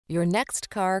Your next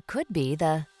car could be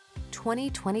the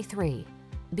 2023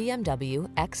 BMW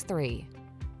X3.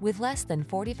 With less than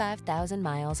 45,000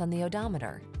 miles on the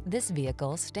odometer, this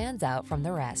vehicle stands out from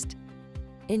the rest.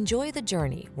 Enjoy the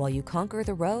journey while you conquer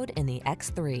the road in the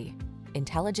X3.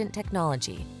 Intelligent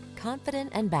technology, confident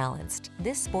and balanced,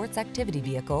 this sports activity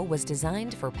vehicle was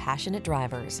designed for passionate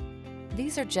drivers.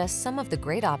 These are just some of the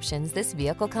great options this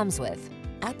vehicle comes with: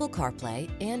 Apple CarPlay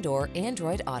and/or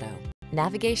Android Auto,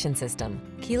 navigation system,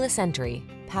 keyless entry,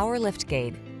 power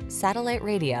liftgate, satellite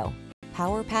radio,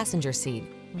 power passenger seat,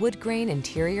 Woodgrain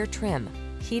Interior Trim,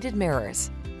 heated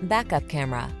mirrors, backup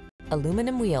camera,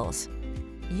 aluminum wheels.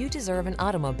 You deserve an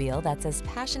automobile that's as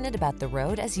passionate about the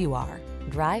road as you are.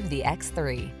 Drive the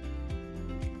X3.